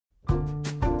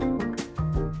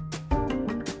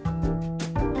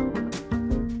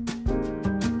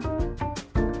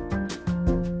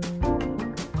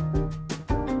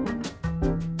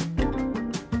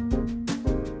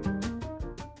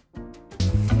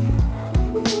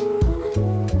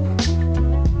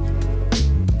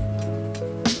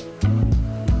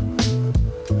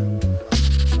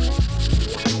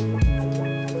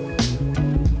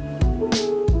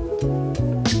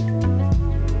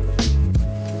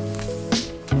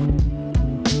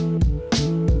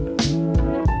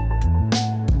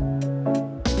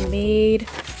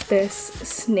this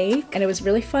snake, and it was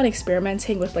really fun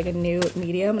experimenting with like a new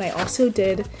medium. And I also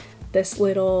did this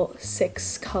little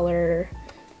 6-color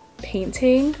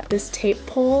painting. This tape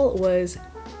pull was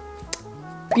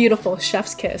beautiful,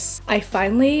 chef's kiss. I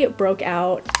finally broke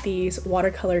out these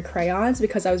watercolor crayons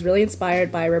because I was really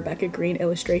inspired by Rebecca Green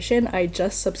illustration. I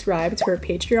just subscribed to her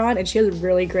Patreon and she has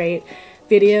really great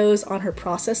videos on her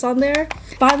process on there.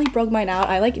 Finally broke mine out.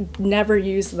 I like never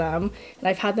use them and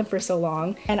I've had them for so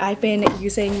long, and I've been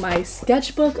using my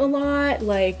sketchbook a lot,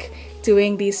 like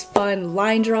doing these fun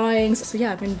line drawings. So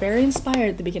yeah, I've been very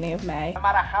inspired at the beginning of May. No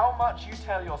matter how much you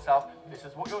tell yourself this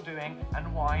is what you're doing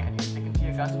and why, and you're sticking to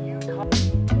your guts, you can't.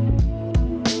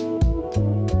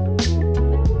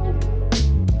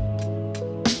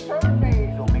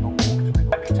 The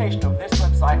reputation of this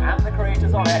website and the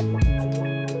creators on it.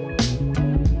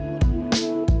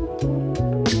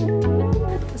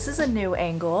 This is a new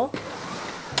angle.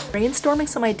 Brainstorming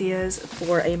some ideas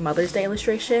for a Mother's Day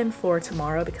illustration for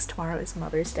tomorrow because tomorrow is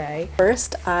Mother's Day.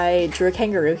 First, I drew a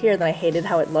kangaroo here and then I hated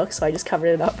how it looked, so I just covered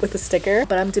it up with a sticker.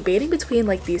 But I'm debating between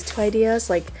like these two ideas.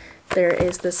 Like there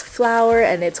is this flower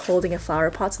and it's holding a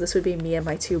flower pot, so this would be me and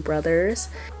my 2 brothers.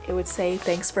 It would say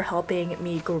thanks for helping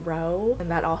me grow,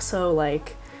 and that also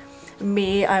like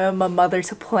me, I'm a mother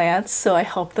to plants, so I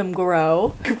help them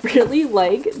grow. I really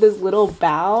like this little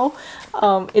bow.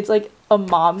 It's like a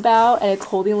mom bow and it's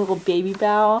holding a little baby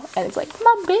bow, and it's like,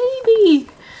 my baby!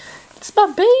 It's my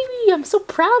baby! I'm so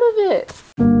proud of it!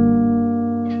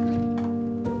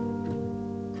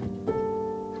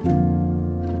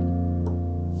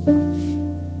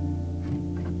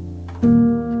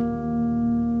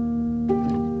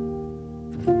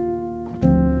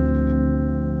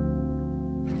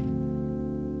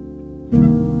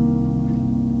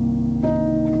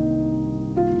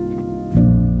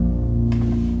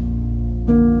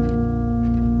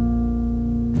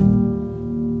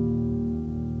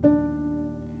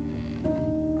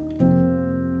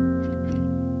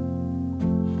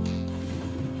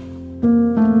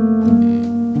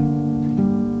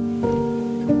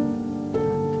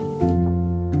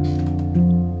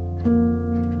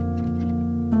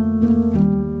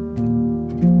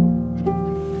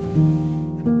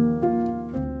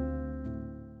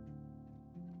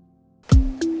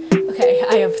 Okay,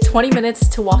 I have 20 minutes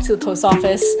to walk to the post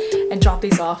office and drop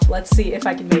these off. Let's see if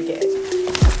I can make it.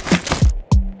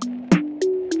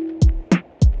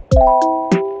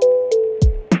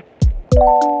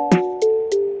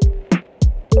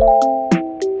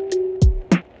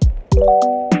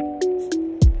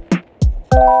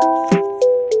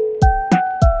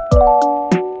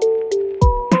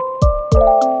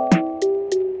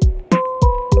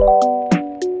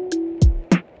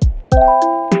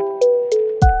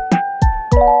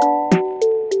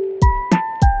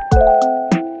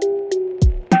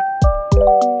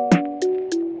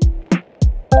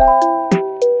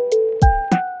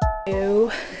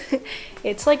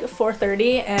 It's like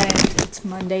 4:30 and it's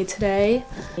Monday today,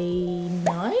 May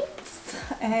 9th,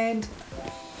 and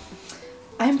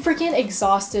I'm freaking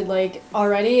exhausted. Like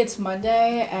already it's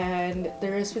Monday and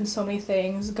there's been so many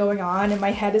things going on and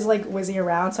my head is like whizzing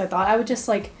around, so I thought I would just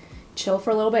like chill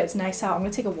for a little bit. It's nice out. I'm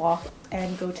gonna take a walk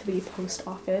and go to the post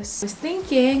office. I was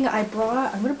thinking I'm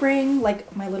gonna bring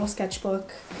like my little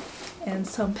sketchbook and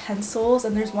some pencils,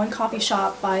 and there's one coffee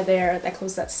shop by there that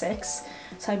closes at 6,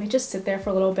 so I may just sit there for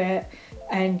a little bit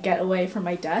and get away from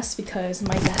my desk because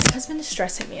my desk has been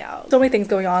stressing me out. So many things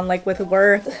going on, like with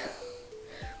work,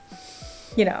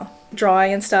 you know,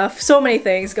 drawing and stuff. So many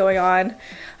things going on.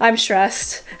 I'm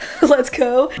stressed. Let's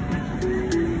go.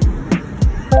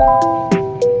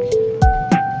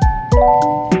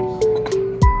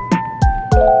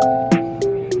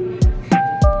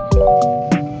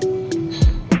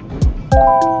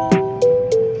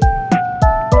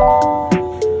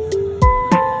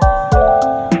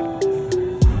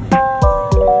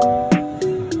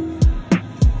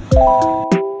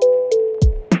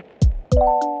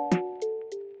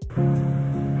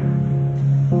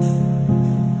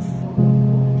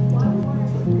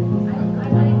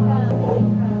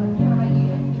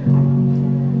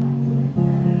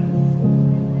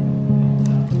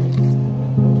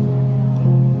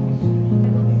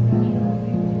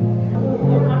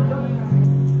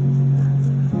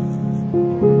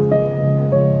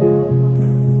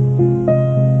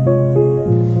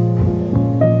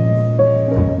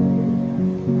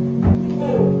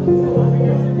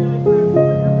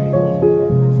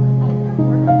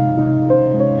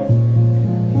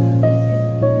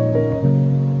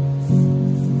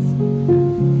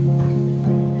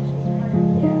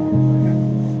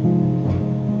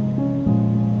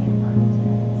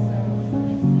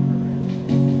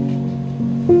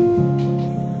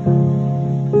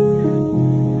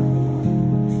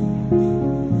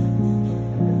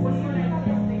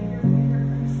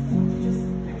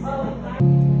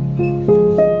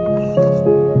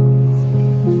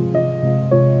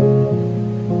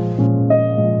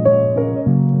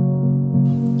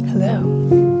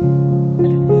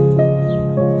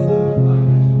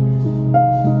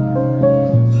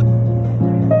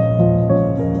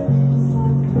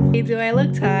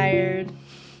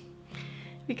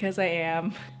 because I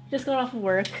am. Just got off of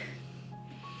work.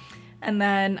 And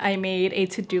then I made a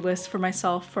to-do list for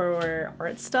myself for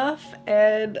art stuff,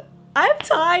 and I'm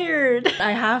tired.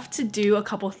 I have to do a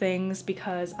couple things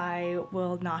because I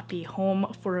will not be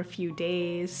home for a few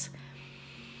days.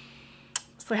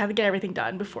 So I have to get everything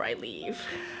done before I leave.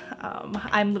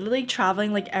 I'm literally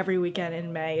traveling like every weekend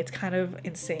in May. It's kind of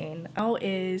insane. Now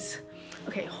is,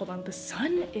 okay, hold on. The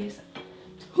sun is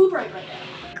too bright right now.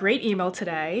 Great email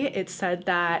today. It said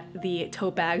that the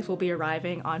tote bags will be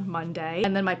arriving on Monday,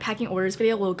 and then my packing orders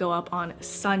video will go up on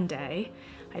Sunday.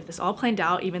 I have this all planned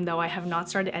out, even though I have not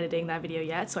started editing that video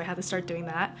yet, so I have to start doing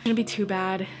that. It's gonna be too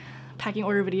bad. Packing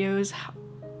order videos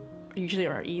usually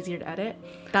are easier to edit.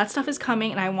 That stuff is coming,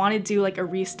 and I want to do like a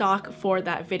restock for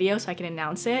that video so I can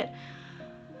announce it.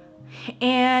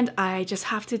 And I just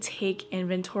have to take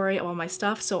inventory of all my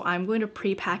stuff, so I'm going to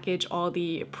pre-package all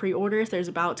the pre-orders. There's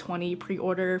about 20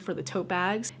 pre-order for the tote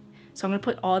bags, so I'm gonna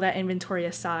put all that inventory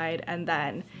aside and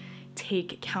then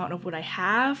take count of what I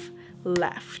have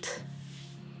left.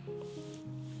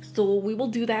 So we will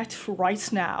do that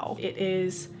right now. It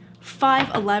is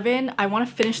 5:11. I want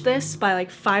to finish this by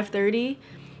like 5:30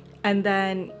 and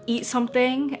then eat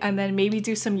something and then maybe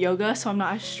do some yoga so I'm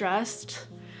not as stressed.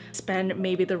 Spend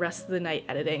maybe the rest of the night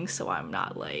editing so I'm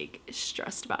not like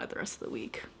stressed about it the rest of the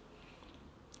week.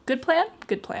 Good plan?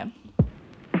 Good plan.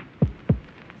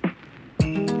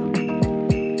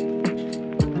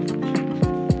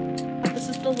 This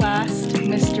is the last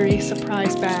mystery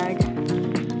surprise bag.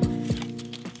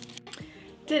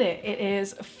 Did it. It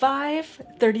is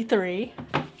 5:33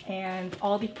 and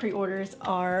all the pre-orders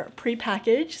are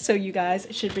pre-packaged, so you guys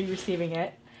should be receiving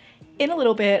it in a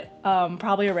little bit,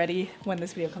 probably already when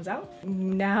this video comes out.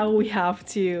 Now we have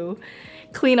to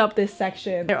clean up this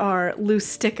section. There are loose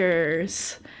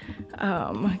stickers.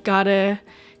 Gotta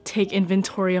take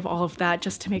inventory of all of that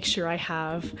just to make sure I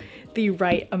have the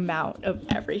right amount of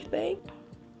everything.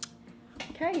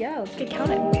 Okay, yeah, let's get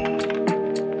counting.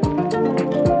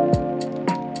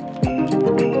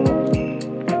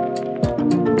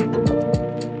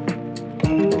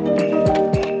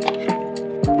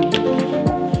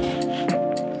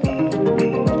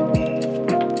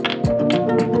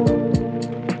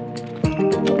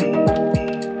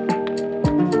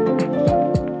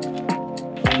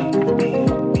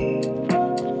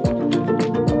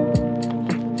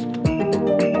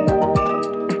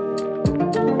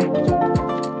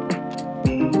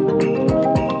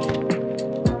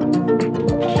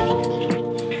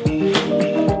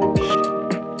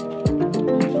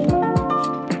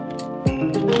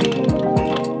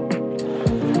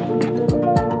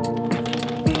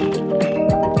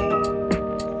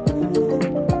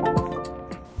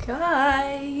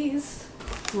 Guys,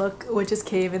 look what just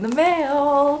came in the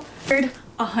mail.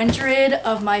 100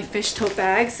 of my fish tote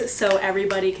bags so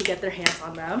everybody could get their hands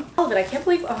on them. All of it. I can't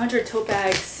believe 100 tote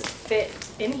bags fit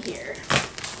in here.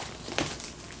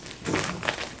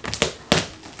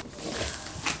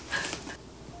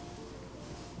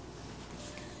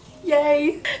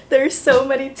 Yay! There's so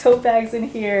many tote bags in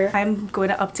here. I'm going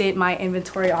to update my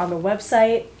inventory on the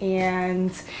website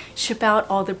and ship out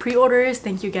all the pre-orders.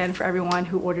 Thank you again for everyone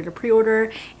who ordered a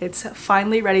pre-order. It's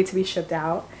finally ready to be shipped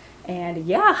out. And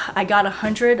yeah, I got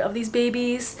 100 of these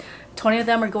babies. 20 of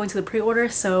them are going to the pre-order,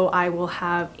 so I will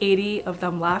have 80 of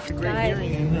them left.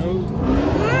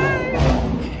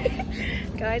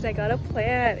 Guys, I got a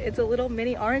plant. It's a little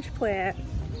mini orange plant.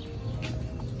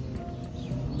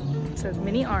 It says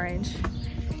mini orange.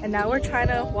 And now we're trying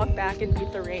to walk back and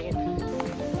beat the rain.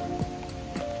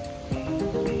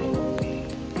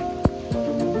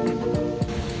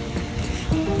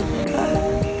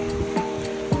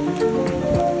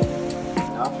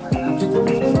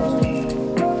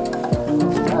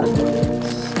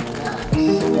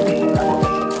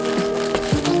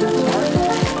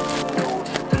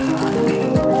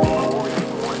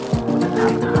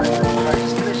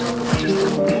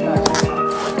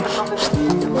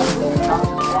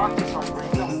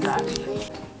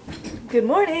 Good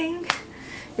morning.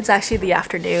 It's actually the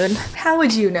afternoon. How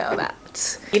would you know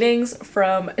that? Meetings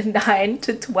from 9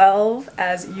 to 12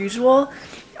 as usual.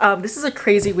 This is a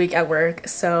crazy week at work,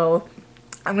 so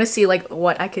I'm gonna see like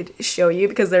what I could show you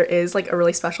because there is like a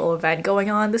really special event going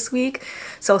on this week.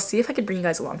 So I'll see if I could bring you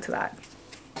guys along to that.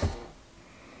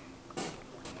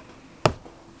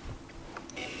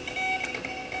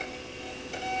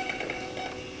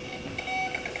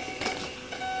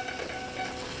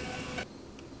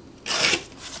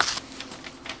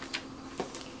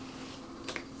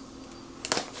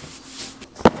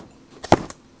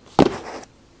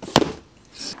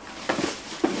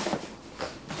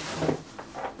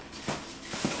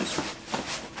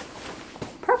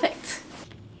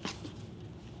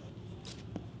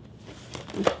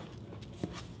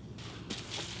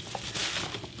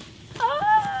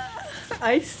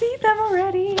 I see them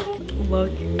already.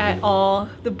 Look at all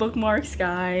the bookmarks,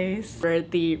 guys. For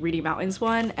the Reading Mountains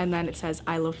one, and then it says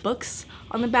I love books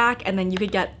on the back, and then you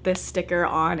could get this sticker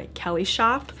on Kelly's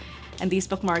shop, and these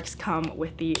bookmarks come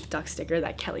with the duck sticker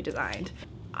that Kelly designed.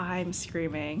 I'm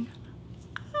screaming.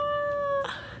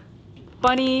 Ah.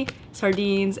 Bunny,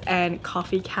 sardines, and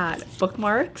coffee cat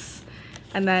bookmarks.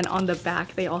 And then on the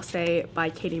back, they all say by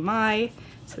Katie Mai. It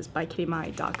says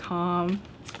bykatiemai.com.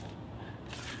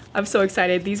 I'm so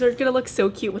excited. These are gonna look so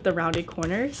cute with the rounded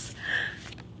corners.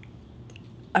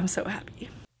 I'm so happy.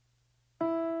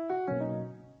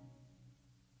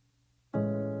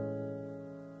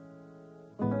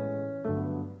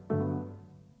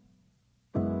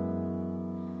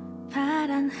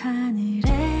 파란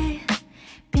하늘에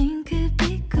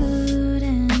핑크빛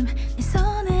구름 네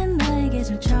손에 나에게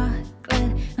줄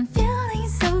chocolate I'm feeling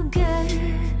so good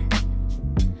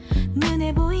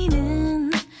눈에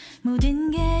보이는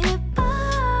모든 게 예뻐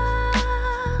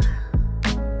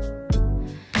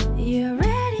You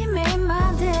already made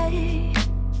my day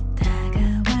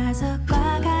다가와서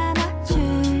꽉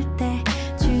안아줄 때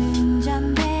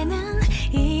충전되는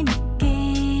이 느낌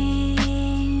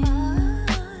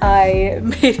I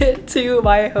made it to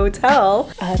my hotel.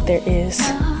 There is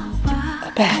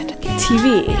a bed,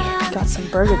 TV, got some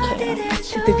Burger King.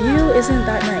 The view isn't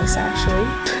that nice actually.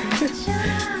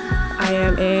 I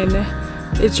am in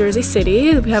Jersey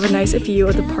City. We have a nice view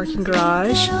of the parking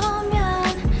garage.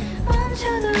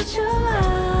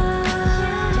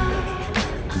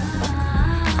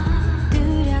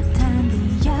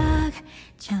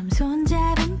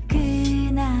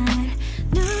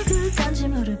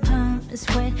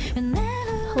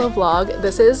 Hello vlog,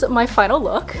 this is my final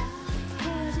look.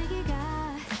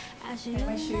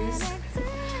 My shoes.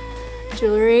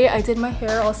 Jewelry, I did my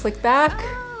hair all slicked back.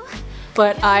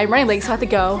 But I'm running late so I have to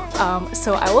go.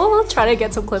 So I will try to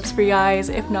get some clips for you guys.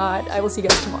 If not, I will see you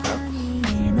guys tomorrow.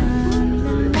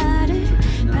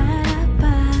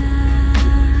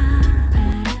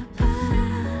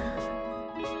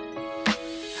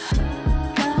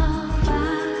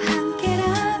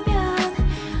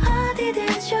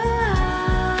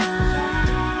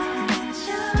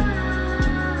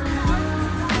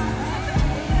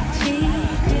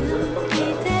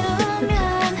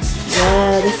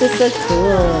 This is so cool.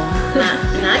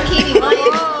 Not Katie Mai.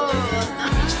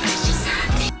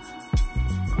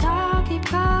 더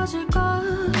깊어질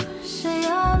곳이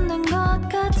없는 것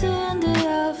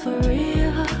같은데요 for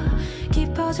real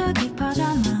깊어져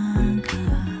깊어져만가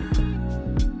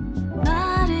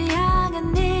나를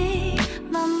향한 네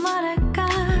맘 뭐랄까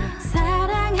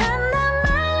사랑한단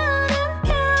말로는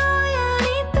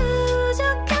표현이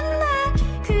부족한데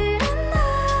그랬나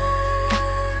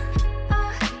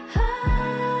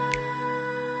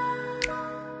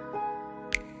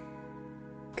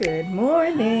Good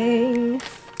morning.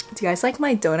 Do you guys like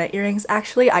my donut earrings?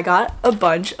 Actually, I got a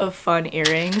bunch of fun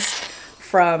earrings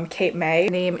from Cape May. Her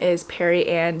name is Perry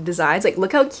Ann Designs. Like,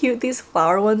 look how cute these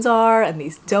flower ones are and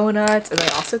these donuts. And I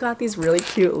also got these really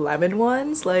cute lemon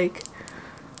ones. Like,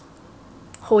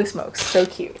 holy smokes, so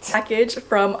cute. Package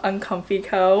from Uncomfy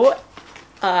Co.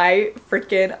 I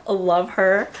freaking love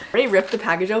her. I already ripped the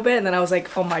package open and then I was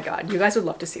like, oh my god, you guys would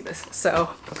love to see this.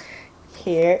 So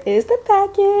here is the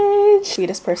package.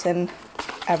 Sweetest person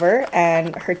ever,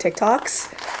 and her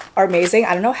TikToks are amazing.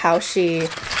 I don't know how she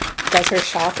does her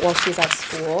shop while she's at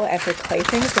school, and her clay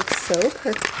things look so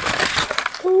perfect.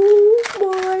 Oh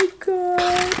my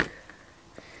god.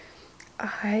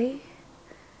 I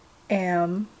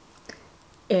am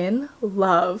in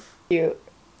love. Cute.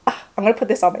 I'm gonna put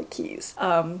this on my keys.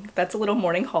 That's a little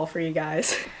morning haul for you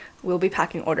guys. We'll be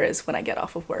packing orders when I get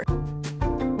off of work.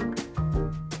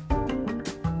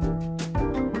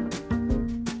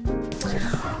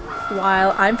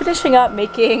 While I'm finishing up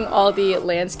making all the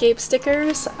landscape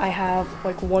stickers, I have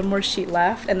like one more sheet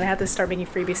left and then I have to start making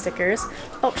freebie stickers.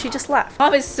 Oh, she just left.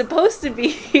 Mom is supposed to be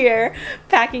here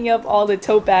packing up all the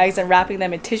tote bags and wrapping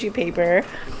them in tissue paper.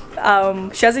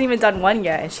 She hasn't even done one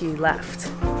yet and she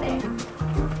left.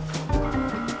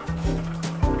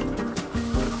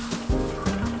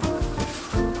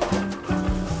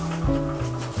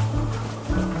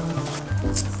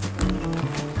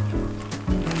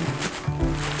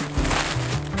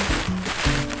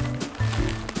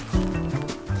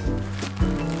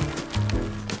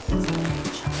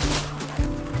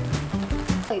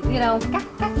 You know,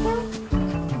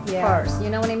 Yeah. first. You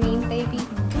know what I mean, baby?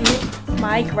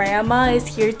 My grandma is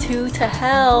here too to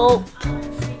help.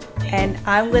 And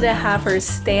I'm gonna have her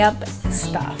stamp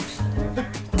stuff.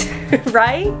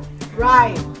 Right?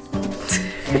 Right.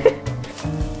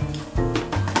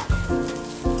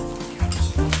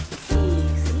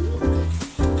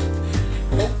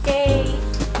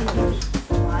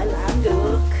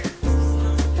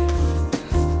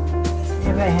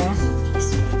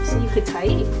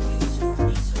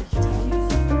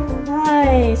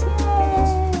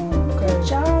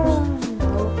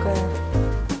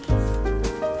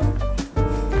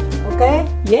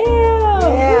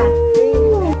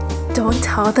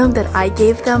 tell them that I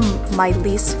gave them my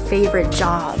least favorite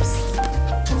jobs.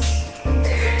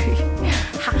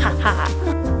 Ha ha ha.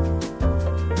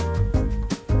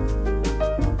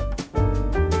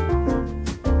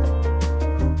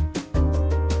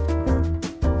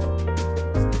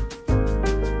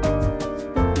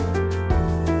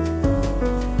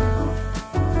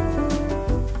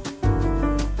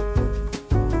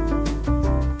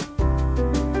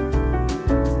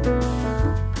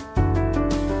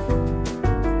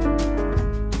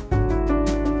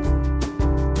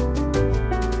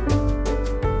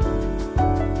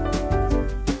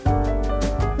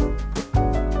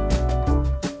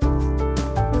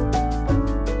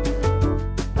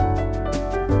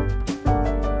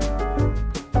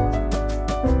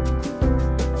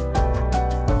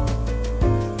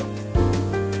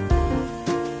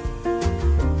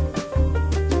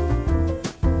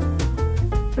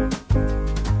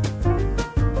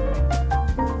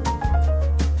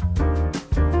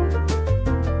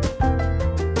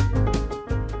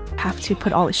 To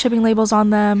put all the shipping labels on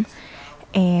them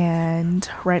and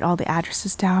write all the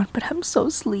addresses down, but I'm so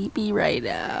sleepy right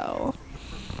now.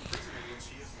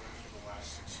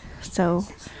 So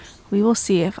we will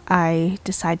see if I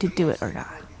decide to do it or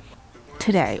not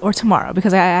today or tomorrow,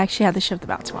 because I actually have to ship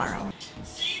them out tomorrow.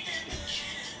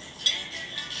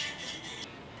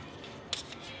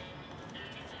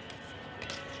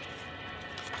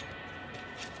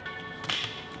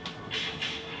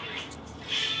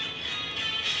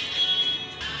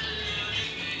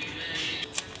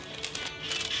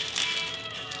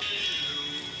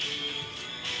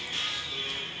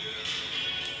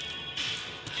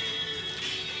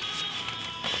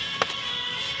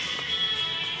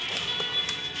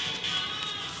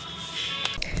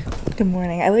 Good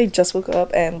morning. I literally just woke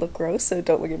up and look gross, so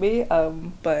don't look at me.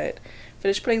 But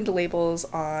finished putting the labels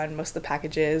on most of the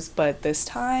packages, but this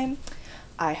time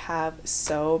I have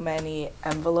so many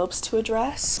envelopes to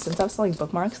address. Since I was selling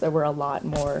bookmarks, there were a lot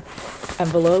more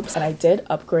envelopes, and I did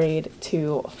upgrade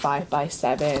to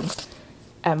 5x7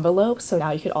 envelopes, so now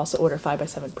you could also order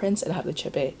 5x7 prints and have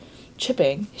the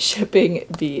shipping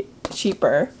be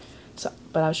cheaper. So,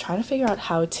 but I was trying to figure out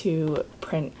how to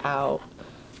print out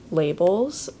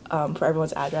labels for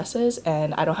everyone's addresses,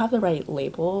 and I don't have the right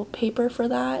label paper for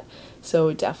that,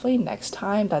 so definitely next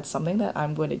time that's something that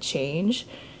I'm going to change,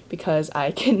 because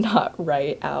I cannot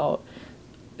write out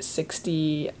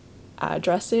 60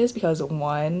 addresses because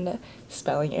 1,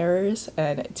 spelling errors,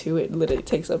 and 2, it literally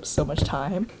takes up so much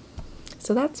time.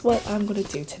 So that's what I'm going to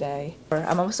do today.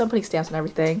 I'm almost done putting stamps and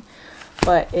everything,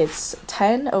 but it's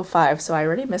 10:05, so I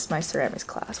already missed my ceramics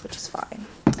class, which is fine.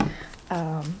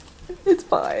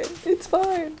 It's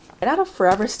fine. I ran out of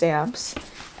forever stamps,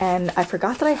 and I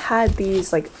forgot that I had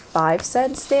these like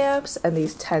 5-cent stamps and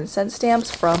these 10-cent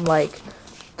stamps from like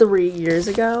 3 years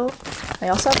ago. I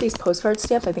also have these postcard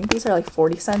stamps. I think these are like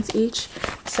 40 cents each.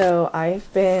 So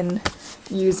I've been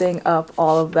using up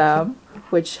all of them,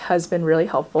 which has been really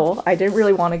helpful. I didn't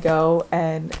really want to go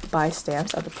and buy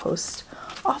stamps at the post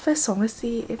office, so I'm gonna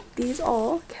see if these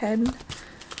all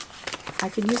I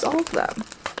can use all of them.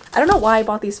 I don't know why I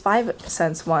bought these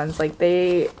 5-cent ones. Like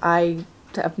I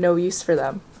have no use for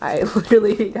them. I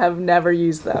literally have never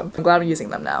used them. I'm glad I'm using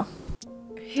them now.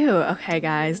 Phew, okay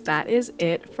guys, that is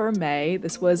it for May.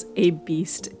 This was a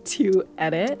beast to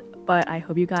edit, but I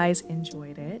hope you guys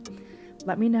enjoyed it.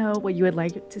 Let me know what you would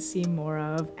like to see more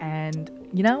of, and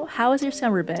you know, how has your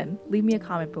summer been? Leave me a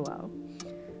comment below.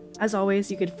 As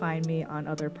always, you could find me on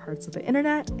other parts of the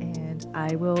internet, and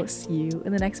I will see you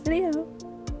in the next video.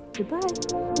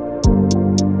 Goodbye.